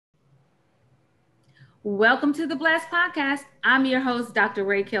Welcome to the Blessed Podcast. I'm your host, Dr.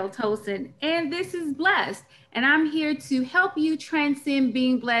 Raquel Tolson, and this is Blessed. And I'm here to help you transcend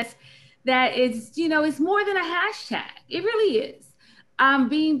being blessed. That is, it's more than a hashtag. It really is.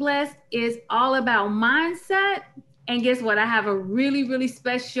 Being blessed is all about mindset. And guess what? I have a really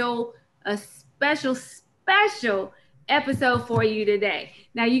special episode for you today.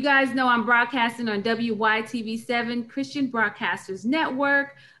 Now, you guys know I'm broadcasting on WYTV7 Christian Broadcasters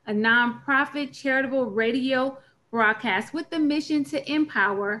Network, a nonprofit charitable radio broadcast with the mission to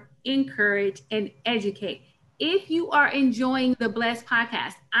empower, encourage, and educate. If you are enjoying the Blessed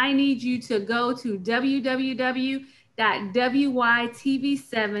Podcast, I need you to go to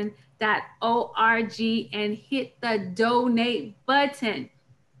www.wytv7.org and hit the donate button.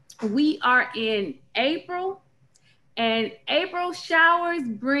 We are in April, and April showers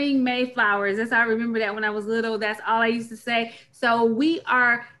bring May flowers. That's I remember that when I was little. That's all I used to say. So we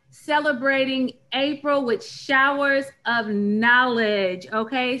are celebrating April with showers of knowledge.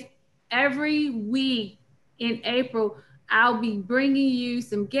 Okay, every week in April, I'll be bringing you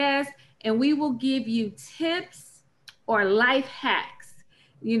some guests, and we will give you tips or life hacks.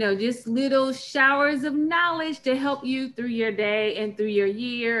 Just little showers of knowledge to help you through your day and through your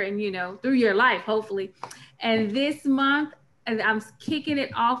year and through your life, hopefully. And this month, I'm kicking it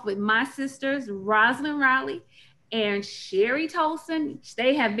off with my sisters, Rosalind Ralleigh and Sherry Tolson.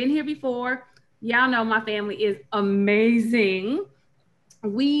 They have been here before. Y'all know my family is amazing.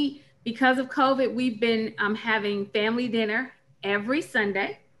 Because of COVID, we've been having family dinner every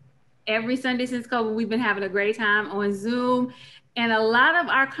Sunday. Every Sunday since COVID, we've been having a great time on Zoom. And a lot of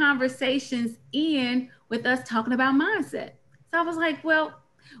our conversations end with us talking about mindset. So I was like, well,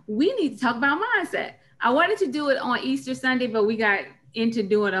 we need to talk about mindset. I wanted to do it on Easter Sunday, but we got into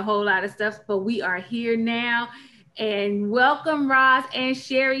doing a whole lot of stuff. But we are here now. And welcome, Roz and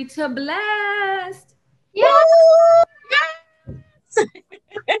Sherry, to Blessed. Yeah.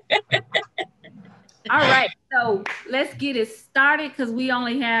 All right. So let's get it started because we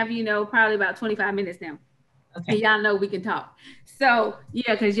only have, probably about 25 minutes now. Okay. And y'all know we can talk. So,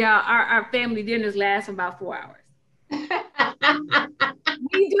 yeah, because our family dinners last for about 4 hours.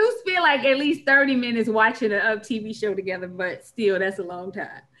 We do spend like at least 30 minutes watching a TV show together, but still, that's a long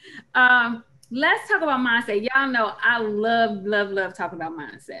time. Let's talk about mindset. Y'all know I love talking about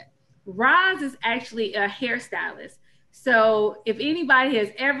mindset. Roz is actually a hairstylist. So if anybody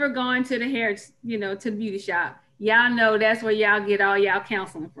has ever gone to the hair, to the beauty shop, y'all know that's where y'all get all y'all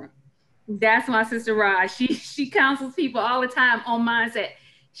counseling from. That's my sister Roz. She counsels people all the time on mindset.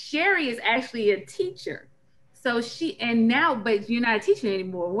 Sherry is actually a teacher. So but you're not a teacher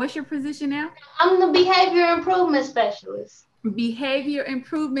anymore. What's your position now? I'm the behavior improvement specialist. Behavior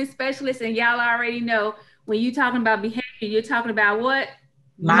improvement specialist. And y'all already know when you're talking about behavior, you're talking about what?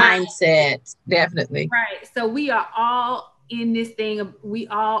 Mindset. Definitely. Right. So we are all in this thing. We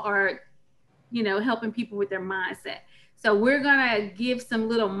all are, helping people with their mindset. So we're going to give some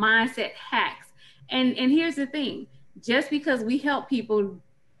little mindset hacks. And here's the thing. Just because we help people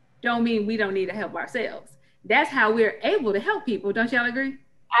don't mean we don't need to help ourselves. That's how we're able to help people. Don't y'all agree?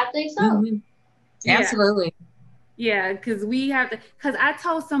 I think so. Mm-hmm. Yeah. Absolutely. Yeah, because because I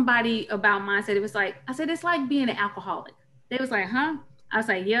told somebody about mindset. I said, it's like being an alcoholic. They was like, huh? I was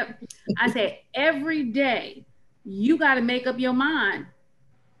like, yep. I said, every day you got to make up your mind.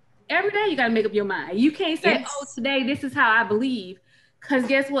 Every day you got to make up your mind. You can't say, yes. Oh, today this is how I believe. Because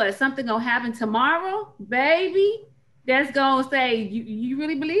guess what? Something going to happen tomorrow, baby. That's going to say, you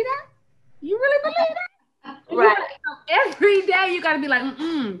really believe that? You really believe that? Right. Every day you got to be like,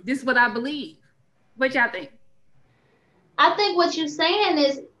 this is what I believe. What y'all think? I think what you're saying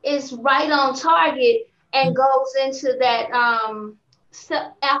is right on target and goes into that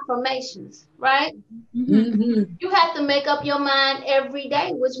affirmations, right? Mm-hmm. You have to make up your mind every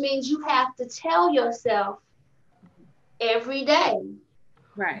day, which means you have to tell yourself every day.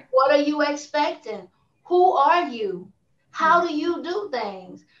 Right. What are you expecting? Who are you? How do you do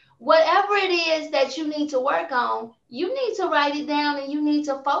things? Whatever it is that you need to work on, you need to write it down and you need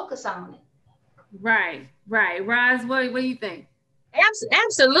to focus on it. Right. Roz, what do you think?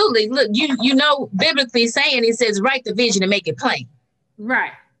 Absolutely. Look, biblically saying it says write the vision and make it plain.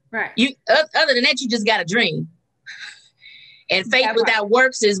 Right. You other than that, you just got a dream. And faith without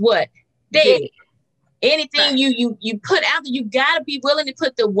works is what? Dead. Anything you put out there, you gotta be willing to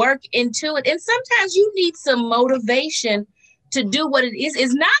put the work into it. And sometimes you need some motivation to do what it is.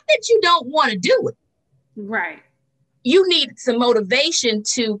 It's not that you don't want to do it. Right. You need some motivation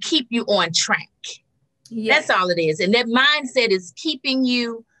to keep you on track. Yes. That's all it is. And that mindset is keeping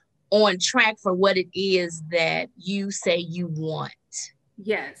you on track for what it is that you say you want.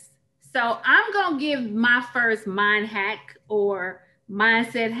 Yes. So I'm going to give my first mind hack or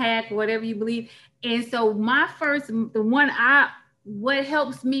mindset hack, whatever you believe. And so my first, the one what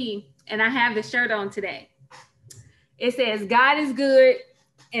helps me, and I have the shirt on today. It says, God is good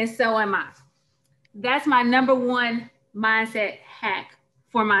and so am I. That's my number one mindset hack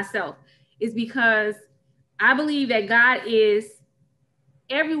for myself, is because I believe that God is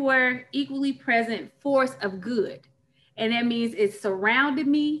everywhere, equally present force of good. And that means it's surrounded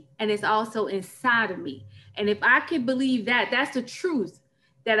me and it's also inside of me. And if I can believe that, that's the truth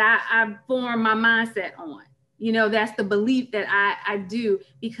that I form my mindset on. You know, that's the belief that I do,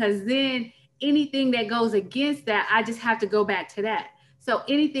 because then anything that goes against that, I just have to go back to that. So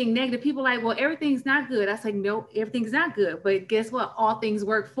anything negative, people are like, well, everything's not good. I say, no, everything's not good. But guess what? All things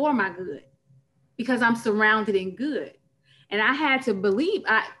work for my good because I'm surrounded in good. And I had to believe,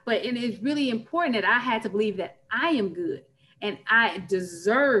 but it's really important that I had to believe that I am good and I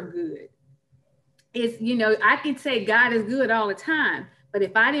deserve good. It's, you know, I can say God is good all the time, but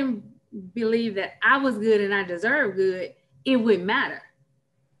if I didn't believe that I was good and I deserve good, it wouldn't matter.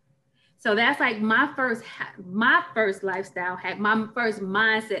 So that's like my first lifestyle hack, my first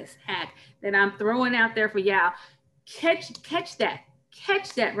mindset hack that I'm throwing out there for y'all. Catch that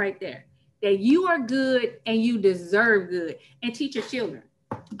right there. That you are good and you deserve good, and teach your children.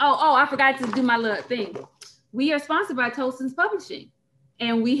 Oh, I forgot to do my little thing. We are sponsored by Tolson's Publishing,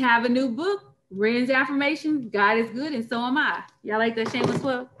 and we have a new book, Ren's Affirmation, God is good and so am I. Y'all like that shameless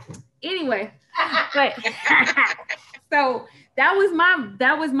plug? Anyway, but so that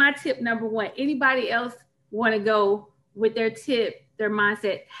was my tip number one. Anybody else want to go with their tip, their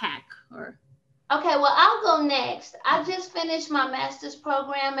mindset hack? Or okay, well, I'll go next. I just finished my master's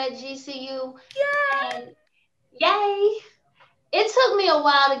program at GCU. Yay! And yay! It took me a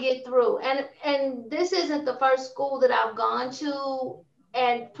while to get through. And this isn't the first school that I've gone to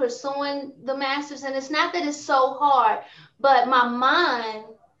and pursuing the master's. And it's not that it's so hard, but my mind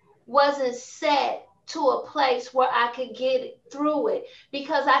wasn't set to a place where I could get through it,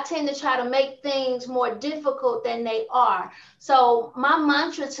 because I tend to try to make things more difficult than they are. So my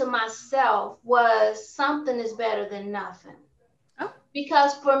mantra to myself was, something is better than nothing. Oh.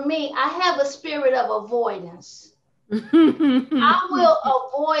 Because for me, I have a spirit of avoidance. I will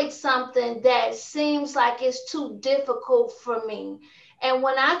avoid something that seems like it's too difficult for me. And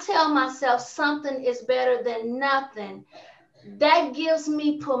when I tell myself something is better than nothing, that gives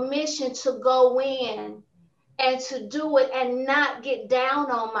me permission to go in and to do it and not get down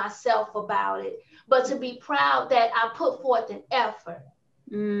on myself about it, but to be proud that I put forth an effort.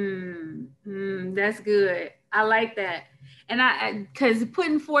 That's good. I like that. And because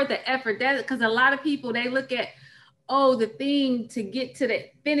putting forth the effort, because a lot of people, they look at, oh, the thing to get to the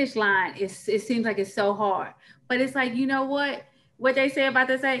finish line, it seems like it's so hard. But it's like, you know what they say about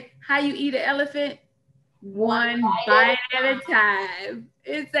how you eat an elephant? One bite at a time.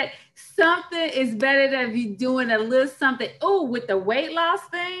 It's like something is better than you doing a little something. Oh, with the weight loss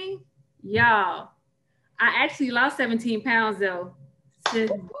thing, y'all, I actually lost 17 pounds though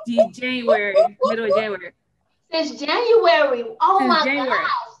since January, middle of January. Since January, gosh,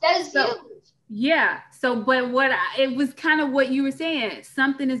 that is huge. Yeah. So, but it was kind of what you were saying.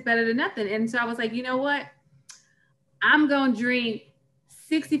 Something is better than nothing, and so I was like, you know what? I'm gonna drink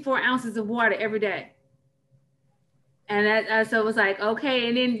 64 ounces of water every day. And so it was like, okay.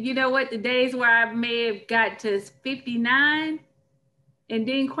 And then, you know what? The days where I may have got to 59 and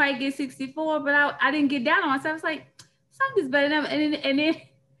didn't quite get 64, but I didn't get down on myself. I was like, something's better than,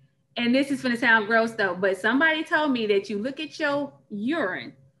 and this is going to sound gross though, but somebody told me that you look at your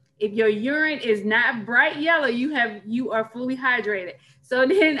urine. If your urine is not bright yellow, you are fully hydrated. So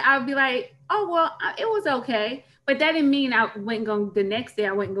then I'll be like, oh, well, it was okay. But that didn't mean the next day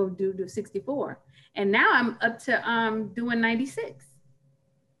I wasn't going to do 64. And now I'm up to doing 96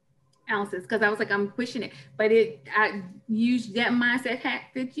 ounces, because I was like, I'm pushing it. But I used that mindset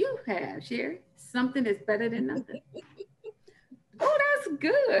hack that you have, Sherry. Something is better than nothing. Oh, that's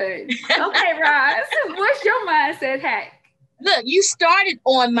good. Okay, Roz, what's your mindset hack? Look, you started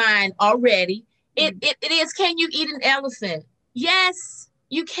on mine already. It is, can you eat an elephant? Yes,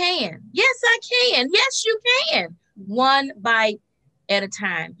 you can. Yes, I can. Yes, you can. One bite at a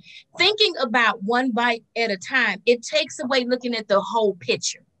time. Thinking about one bite at a time, it takes away looking at the whole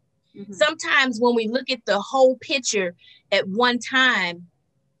picture. Mm-hmm. Sometimes when we look at the whole picture at one time,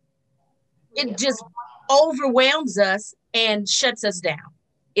 it just overwhelms us and shuts us down.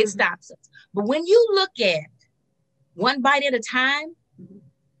 It stops us. But when you look at one bite at a time,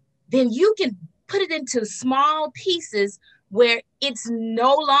 then you can put it into small pieces where it's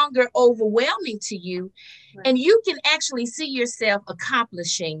no longer overwhelming to you, right, and you can actually see yourself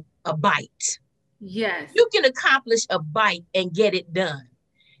accomplishing a bite. Yes. You can accomplish a bite and get it done.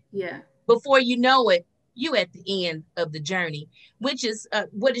 Yeah. Before you know it, you at the end of the journey, which is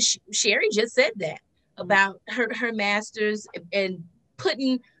what Sherry just said that about her master's and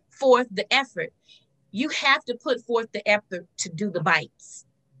putting forth the effort. You have to put forth the effort to do the bites.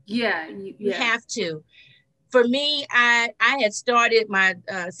 Yeah. You have to. For me, I had started my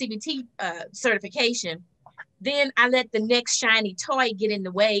CBT certification. Then I let the next shiny toy get in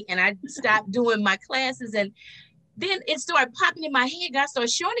the way, and I stopped doing my classes. And then it started popping in my head. God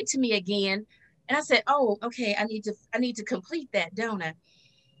started showing it to me again, and I said, "Oh, okay. I need to complete that, don't I?"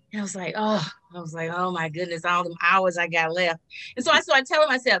 And I was like, "Oh my goodness, all them hours I got left." And so I started telling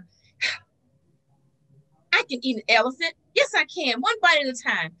myself, "I can eat an elephant. Yes, I can. One bite at a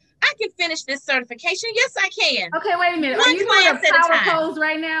time. I can finish this certification. Yes, I can." Okay, wait a minute. One Are you doing a power pose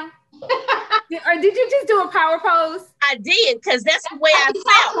right now? Or did you just do a power pose? I did, because that's the way I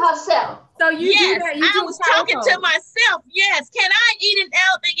felt. Herself. So you do that. You I was talking to myself. Yes. Can I eat an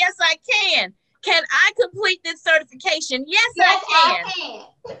elephant? Yes, I can. Can I complete this certification? Yes, I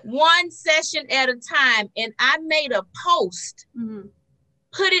can. One session at a time. And I made a post,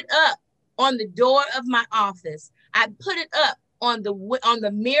 put it up on the door of my office. I put it up on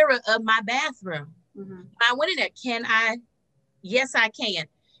the mirror of my bathroom. I went in there. Can I? Yes, I can.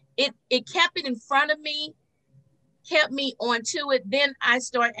 It kept it in front of me, kept me onto it. Then I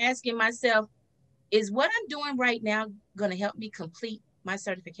start asking myself, is what I'm doing right now going to help me complete my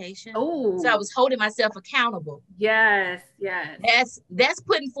certification? Oh, so I was holding myself accountable. Yes. That's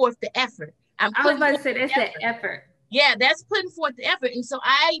putting forth the effort. I was about to say that's the effort. Yeah, that's putting forth the effort. And so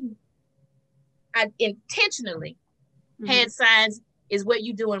I intentionally had signs, is what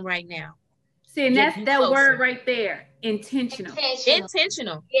you're doing right now. See, and that's that word right there. Intentional.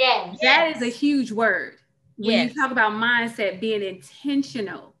 Yeah. That is a huge word. When you talk about mindset, being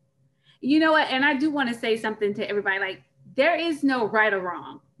intentional. You know what? And I do want to say something to everybody. Like, there is no right or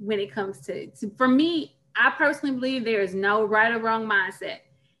wrong when it comes to for me, I personally believe there is no right or wrong mindset.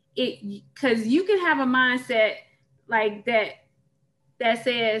 Because you can have a mindset like that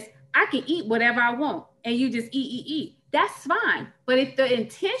says, I can eat whatever I want, and you just eat. That's fine. But if the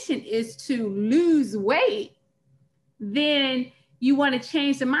intention is to lose weight, then you want to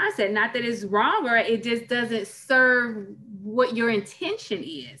change the mindset. Not that it's wrong, or it just doesn't serve what your intention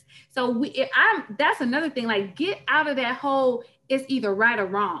is. So that's another thing. Like, get out of that whole, it's either right or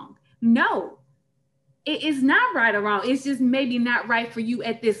wrong. No, it is not right or wrong. It's just maybe not right for you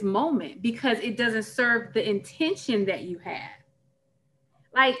at this moment because it doesn't serve the intention that you had.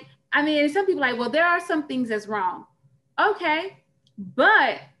 Like, I mean, some people are like, well, there are some things that's wrong. Okay,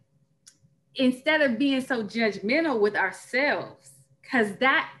 but instead of being so judgmental with ourselves, because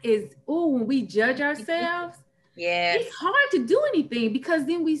that is, when we judge ourselves, it's hard to do anything, because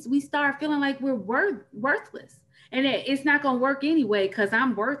then we start feeling like we're worthless, and it's not going to work anyway because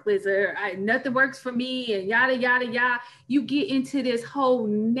I'm worthless, or nothing works for me, and yada, yada, yada. You get into this whole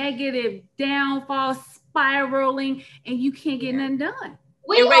negative downfall spiraling, and you can't get nothing done.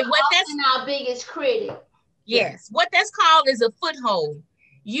 We are often our biggest critic. Yes. What that's called is a foothold.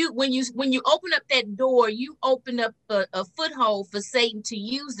 When you open up that door, you open up a foothold for Satan to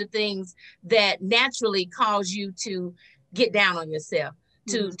use the things that naturally cause you to get down on yourself,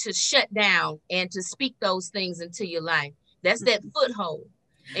 to shut down and to speak those things into your life. That's that foothold.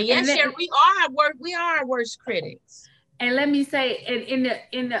 And yes, Sherry, we are our worst critics. And let me say, in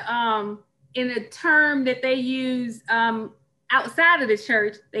the term that they use outside of the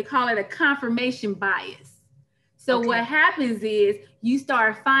church, they call it a confirmation bias. So what happens is you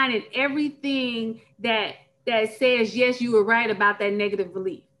start finding everything that says, yes, you were right about that negative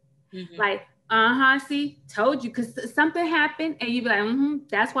belief. Like, see, told you, because something happened, and you be like,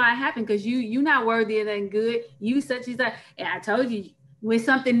 that's why it happened, because you're not worthy of anything good. You such and such. And I told you, when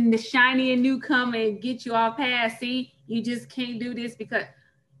something shiny and new come and get you off path, see, you just can't do this, because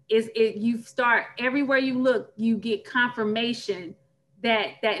you start, everywhere you look, you get confirmation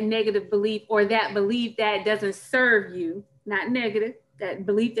that negative belief, or that belief that doesn't serve you, not negative, that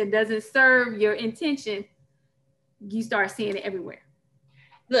belief that doesn't serve your intention, you start seeing it everywhere.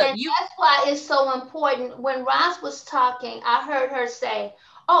 Look, that's why it's so important. When Roz was talking, I heard her say,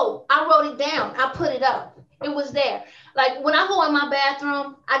 oh, I wrote it down. I put it up. It was there. Like, when I go in my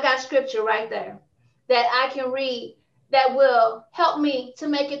bathroom, I got scripture right there that I can read that will help me to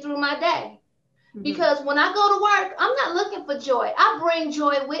make it through my day. Because when I go to work, I'm not looking for joy. I bring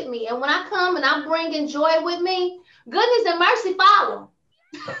joy with me. And when I come and I'm bringing joy with me, goodness and mercy follow.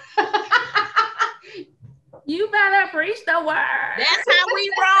 You better preach the word. That's how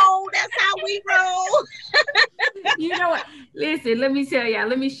we roll. That's how we roll. You know what? Listen, let me tell y'all,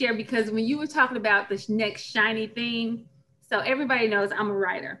 let me share, because when you were talking about the next shiny thing, so everybody knows I'm a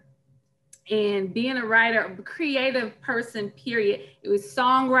writer. And being a writer, a creative person, period, it was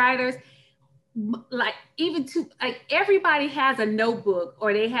songwriters, like even to like everybody has a notebook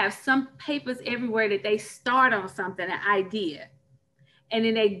or they have some papers everywhere that they start on something, an idea, and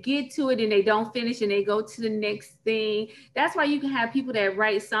then they get to it and they don't finish and they go to the next thing. That's why you can have people that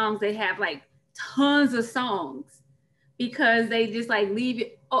write songs, they have like tons of songs because they just like leave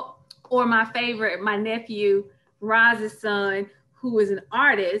it. Oh, or my favorite, my nephew Roz's son, who is an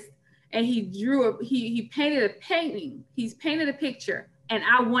artist, and he painted a painting. He's painted a picture, and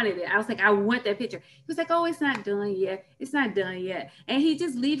I wanted it. I was like, I want that picture. He was like, oh, it's not done yet. It's not done yet. And he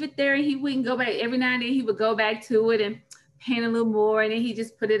just leave it there, and he wouldn't go back. Every now and then he would go back to it and paint a little more, and then he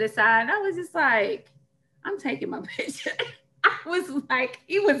just put it aside. And I was just like, I'm taking my picture. I was like,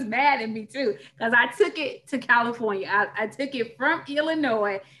 he was mad at me too, because I took it to California. I took it from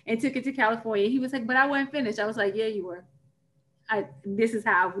Illinois and took it to California. He was like, but I wasn't finished. I was like, yeah, you were. This is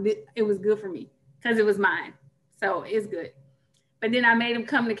how it was good for me because it was mine. So it's good. But then I made him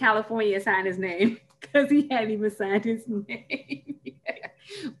come to California and sign his name because he hadn't even signed his name.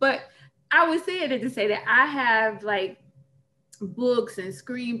 But I was saying it to say that I have like books and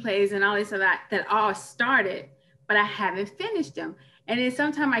screenplays and all this that all started, but I haven't finished them. And then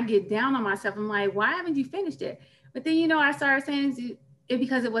sometimes I get down on myself. I'm like, why haven't you finished it? But then, I started saying it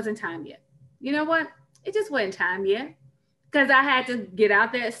because it wasn't time yet. You know what? It just wasn't time yet. Because I had to get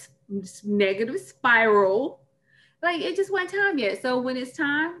out that negative spiral. Like, it just wasn't time yet. So when it's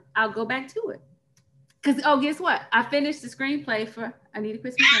time, I'll go back to it. Because, guess what? I finished the screenplay for I Need a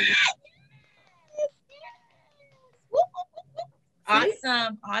Christmas Angel.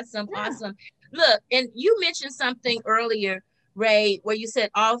 Awesome. Look, and you mentioned something earlier, Ray, where you said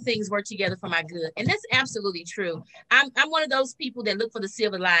all things work together for my good. And that's absolutely true. I'm one of those people that look for the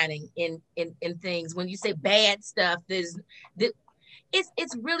silver lining in things. When you say bad stuff, it's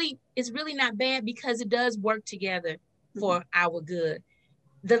really not bad because it does work together for our good.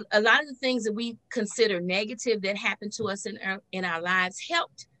 A lot of the things that we consider negative that happened to us in our lives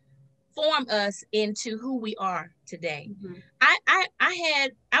helped form us into who we are today. Mm-hmm.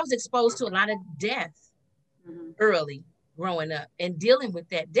 I was exposed to a lot of death early growing up and dealt with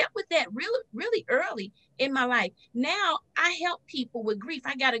that really early in my life. Now I help people with grief.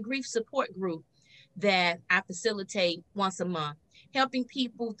 I got a grief support group that I facilitate once a month, helping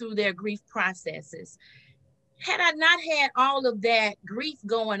people through their grief processes. Had I not had all of that grief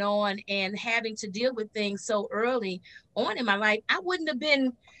going on and having to deal with things so early on in my life, I wouldn't have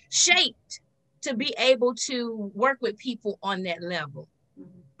been shaped to be able to work with people on that level.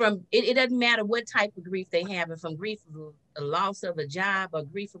 From it doesn't matter what type of grief they have, and from grief of a loss of a job or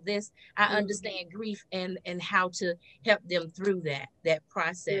grief of this, I understand grief and how to help them through that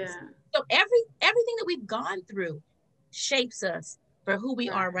process. Yeah. So everything that we've gone through shapes us for who we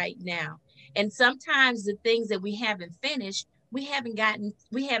are right now. And sometimes the things that we haven't finished, we haven't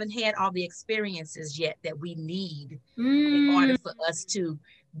had all the experiences yet that we need in order for us to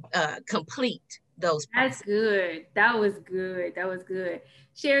complete those processes. That's good. That was good.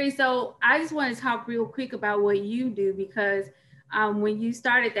 Sherry, so I just want to talk real quick about what you do, because when you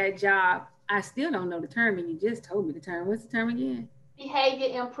started that job, I still don't know the term, and you just told me the term. What's the term again?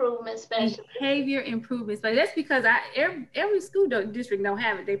 Behavior improvement specialist. Behavior improvement specialist. That's because every school district don't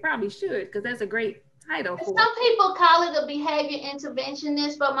have it. They probably should, because that's a great title for Some people call it a behavior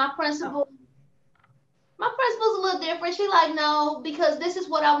interventionist, but my principal's a little different. She like, no, because this is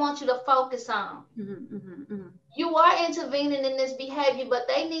what I want you to focus on. You are intervening in this behavior, but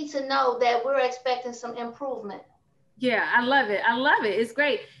they need to know that we're expecting some improvement. Yeah, I love it. It's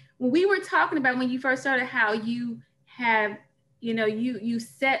great. When we were talking about when you first started, how you have, you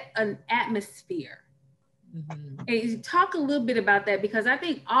set an atmosphere. And you talk a little bit about that, because I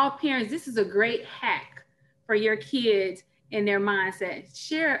think all parents, this is a great hack for your kids and their mindset.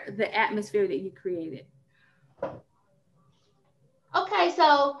 Share the atmosphere that you created. Okay,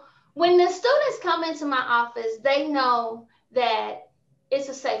 so when the students come into my office, they know that it's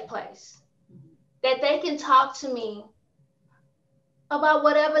a safe place, that they can talk to me about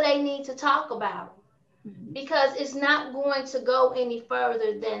whatever they need to talk about, because it's not going to go any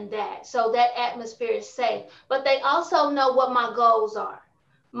further than that. So that atmosphere is safe. But they also know what my goals are.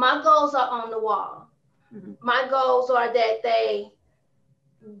 My goals are on the wall. My goals are that they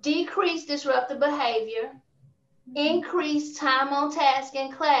decrease disruptive behavior, increase time on task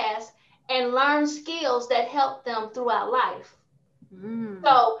in class, and learn skills that help them throughout life.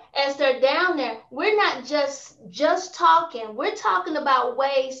 So as they're down there, we're not just talking. We're talking about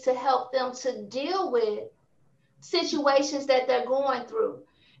ways to help them to deal with situations that they're going through.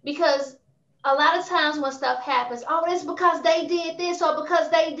 Because a lot of times when stuff happens, oh, it's because they did this or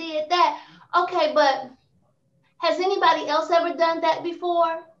because they did that. Okay, but has anybody else ever done that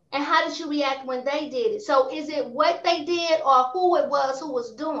before? And how did you react when they did it? So is it what they did or who it was who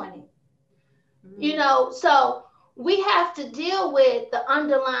was doing it? You know, so we have to deal with the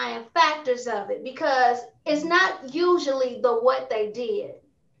underlying factors of it, because it's not usually the what they did.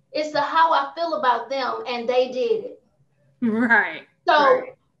 It's the how I feel about them and they did it. Right. So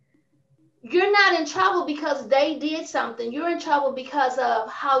you're not in trouble because they did something. You're in trouble because of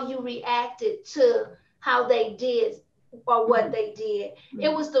how you reacted to how they did or what they did.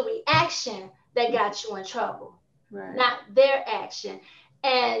 It was the reaction that got you in trouble, not their action.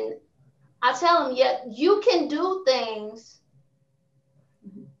 And I tell them, yeah, you can do things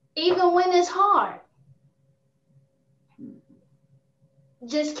even when it's hard.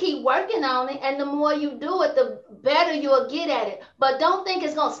 Just keep working on it, and the more you do it, the better you'll get at it. But don't think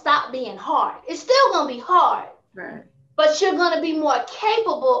it's going to stop being hard. It's still going to be hard. Right. But you're going to be more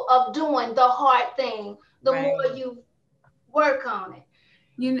capable of doing the hard thing the more you work on it.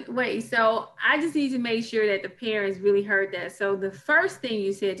 Wait, so I just need to make sure that the parents really heard that. So the first thing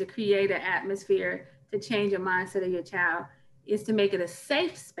you said to create an atmosphere to change your mindset of your child is to make it a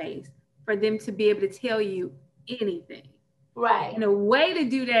safe space for them to be able to tell you anything. Right. And a way to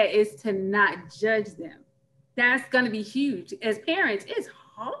do that is to not judge them. That's going to be huge. As parents, it's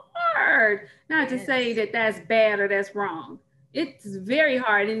hard not to say that that's bad or that's wrong. It's very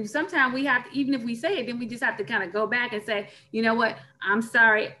hard. And sometimes we have to, even if we say it, then we just have to kind of go back and say, you know what? I'm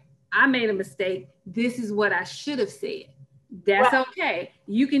sorry. I made a mistake. This is what I should have said. That's okay.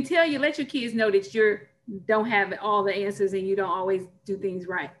 You can let your kids know that you don't have all the answers and you don't always do things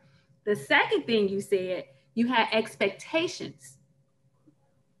right. The second thing you said, you had expectations.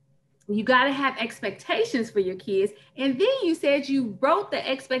 You got to have expectations for your kids. And then you said you wrote the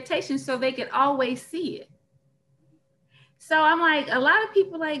expectations so they could always see it. So I'm like, a lot of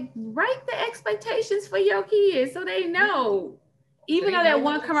people like, write the expectations for your kids so they know. Even though that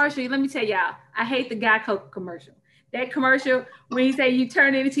one commercial, let me tell y'all, I hate the Geico commercial. That commercial when you say you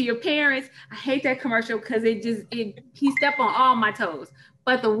turn it into your parents, I hate that commercial because he stepped on all my toes.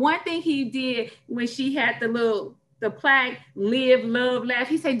 But the one thing he did when she had the plaque, live, love, laugh,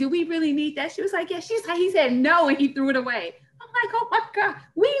 he said, do we really need that? She was like, yeah. He said no, and he threw it away. I'm like, oh my God,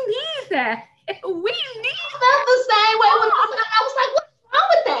 we need that. We need that the same way when I was like, what's wrong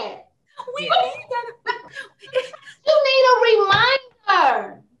with that? We need that. You need a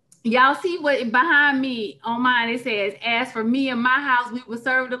reminder. Y'all see what behind me on mine, it says, as for me and my house, we will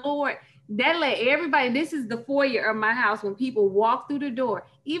serve the Lord. That let everybody, this is the foyer of my house. When people walk through the door,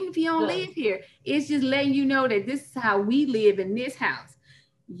 even if you don't live here, it's just letting you know that this is how we live in this house.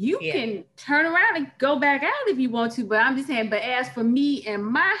 You can turn around and go back out if you want to, but I'm just saying, but as for me and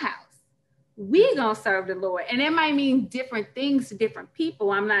my house, we're going to serve the Lord. And it might mean different things to different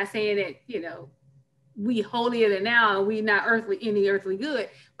people. I'm not saying that, we holier than thou and we not any earthly good,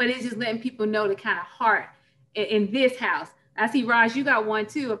 but it's just letting people know the kind of heart in this house. I see, Raj, you got one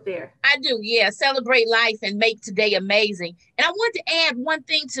too up there. I do, yeah. Celebrate life and make today amazing. And I want to add one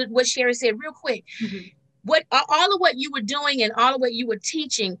thing to what Sherry said real quick. What all of what you were doing and all of what you were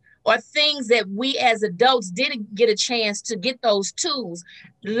teaching are things that we as adults didn't get a chance to get those tools,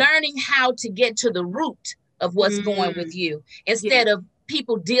 learning how to get to the root of what's going with you instead of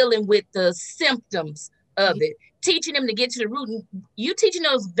people dealing with the symptoms of it. Teaching them to get to the root, and you teaching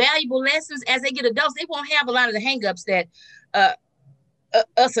those valuable lessons as they get adults, they won't have a lot of the hangups that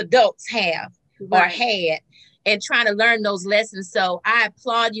us adults have or had, and trying to learn those lessons. So I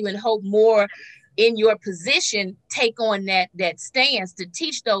applaud you and hope more in your position take on that stance to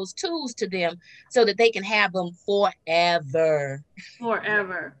teach those tools to them so that they can have them forever.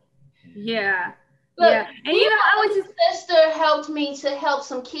 Yeah. Look, and I was sister helped me to help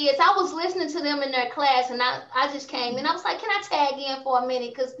some kids. I was listening to them in their class, and I just came and I was like, can I tag in for a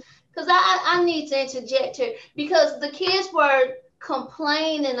minute? Because I need to interject here, because the kids were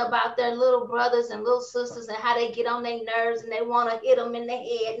complaining about their little brothers and little sisters and how they get on their nerves and they want to hit them in the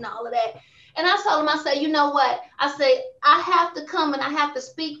head and all of that. And I told them, I said, you know what? I say, I have to come and I have to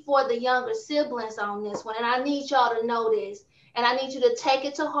speak for the younger siblings on this one. And I need y'all to know this. And I need you to take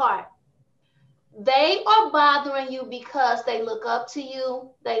it to heart. They are bothering you because they look up to you,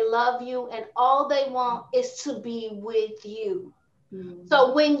 they love you, and all they want is to be with you.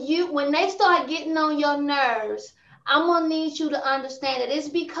 So when they start getting on your nerves, I'm gonna need you to understand that it's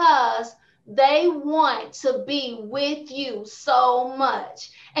because They want to be with you so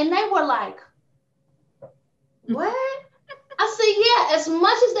much. And they were like, what? I said, yeah, as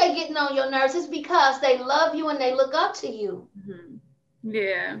much as they're getting on your nerves, it's because they love you and they look up to you. Mm-hmm.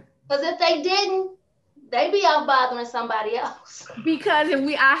 Yeah. Because if they didn't, they'd be out bothering somebody else. Because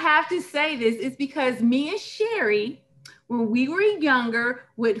I have to say this, it's because me and Sherry, when we were younger,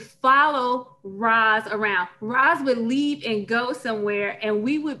 would follow Roz around. Roz would leave and go somewhere, and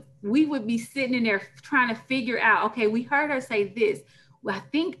we would be sitting in there trying to figure out, okay, we heard her say this. Well, I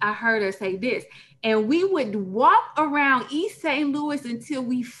think I heard her say this. And we would walk around East St. Louis until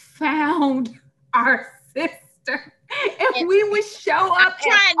we found our sister. And we would show up. I'm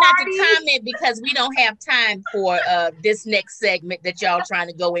trying not to comment because we don't have time for this next segment that y'all trying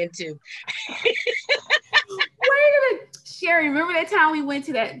to go into. Wait a minute. Sherry, remember that time we went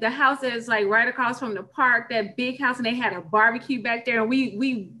to the house that's like right across from the park, that big house, and they had a barbecue back there, and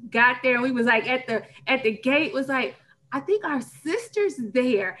we got there and we was like at the gate was like, I think our sister's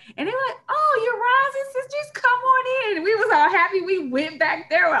there. And they were like, oh, you're Roz's sisters, come on in. And we was all happy. We went back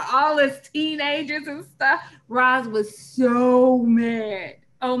there with all us teenagers and stuff. Roz was so mad.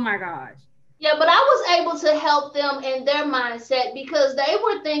 Oh my gosh. Yeah, but I was able to help them in their mindset because they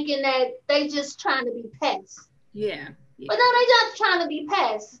were thinking that they just trying to be pests. Yeah. But no, they just trying to be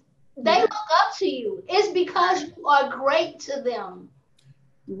pests. They look up to you. It's because you are great to them.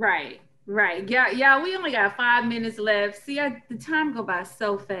 Right. Yeah, we only got 5 minutes left. See, the time go by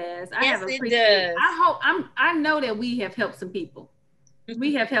so fast. Yes, it does. I know that we have helped some people.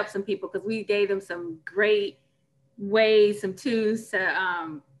 We have helped some people because we gave them some great ways, some tools to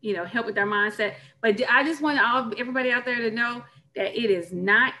help with their mindset. But I just want everybody out there to know that it is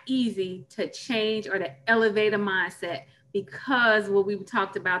not easy to change or to elevate a mindset, because what we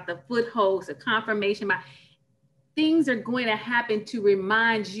talked about, the footholds, the confirmation, things are going to happen to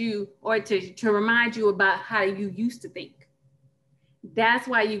remind you or to remind you about how you used to think. That's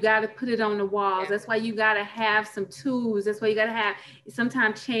why you got to put it on the walls. That's why you got to have some tools. That's why you got to have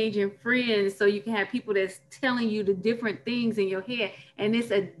sometimes changing friends so you can have people that's telling you the different things in your head. And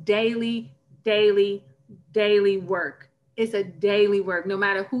it's a daily work. It's a daily work, no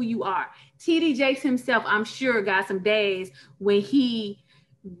matter who you are. TD Jakes himself, I'm sure, got some days when he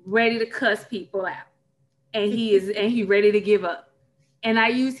ready to cuss people out. And he ready to give up. And I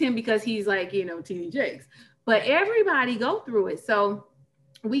use him because he's like, TD Jakes. But everybody go through it. So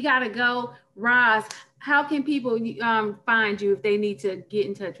we got to go. Roz, how can people find you if they need to get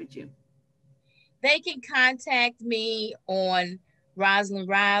in touch with you? They can contact me on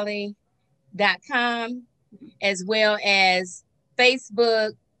rosalindralleigh.com as well as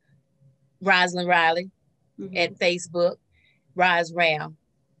Facebook, Rosalind Ralleigh at Facebook, Roz Ram.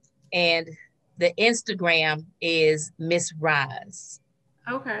 And the Instagram is Miss Roz.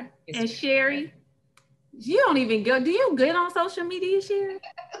 Okay. And Sherry, you don't even go. Do you get on social media, Sherry?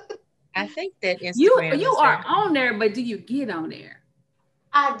 I think that Instagram you are on there, but do you get on there?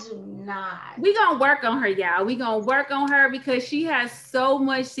 I do not. We gonna work on her, y'all. We gonna work on her because she has so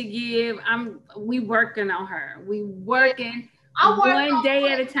much to give. We working on her. We working one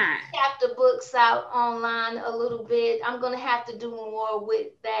day at a time. Chapter books out online a little bit. I'm gonna have to do more with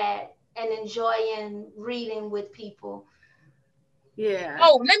that and enjoying reading with people. Yeah.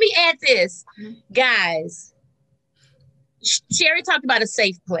 Oh, let me add this, guys. Sherry talked about a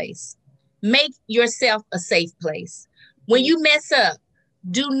safe place. Make yourself a safe place. When you mess up,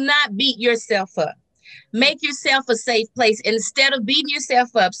 do not beat yourself up. Make yourself a safe place. Instead of beating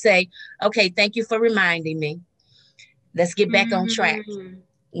yourself up, say, okay, thank you for reminding me. Let's get back on track.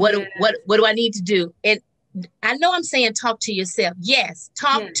 What do I need to do? And I know I'm saying talk to yourself. Yes,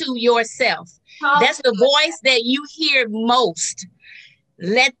 talk to yourself. That's the voice that you hear most.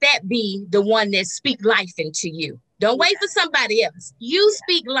 Let that be the one that speak life into you. Don't wait for somebody else. You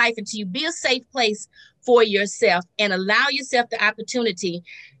speak life into you. Be a safe place for yourself and allow yourself the opportunity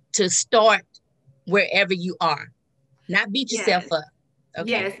to start wherever you are. Not beat yourself up.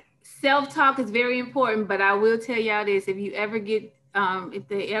 Okay. Yes. Self-talk is very important, but I will tell y'all this: if you ever get, if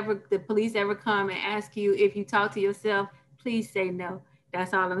the police ever come and ask you if you talk to yourself, please say no.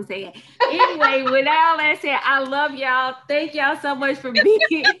 That's all I'm saying. Anyway, with all that said, I love y'all. Thank y'all so much for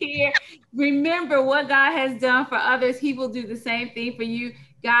being here. Remember, what God has done for others, He will do the same thing for you.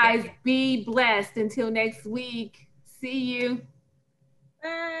 Guys, be blessed. Until next week. See you.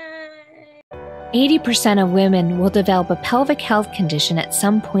 Bye. 80% of women will develop a pelvic health condition at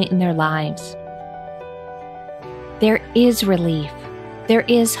some point in their lives. There is relief. There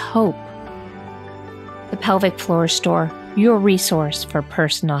is hope. The Pelvic Floor Store, your resource for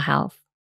personal health.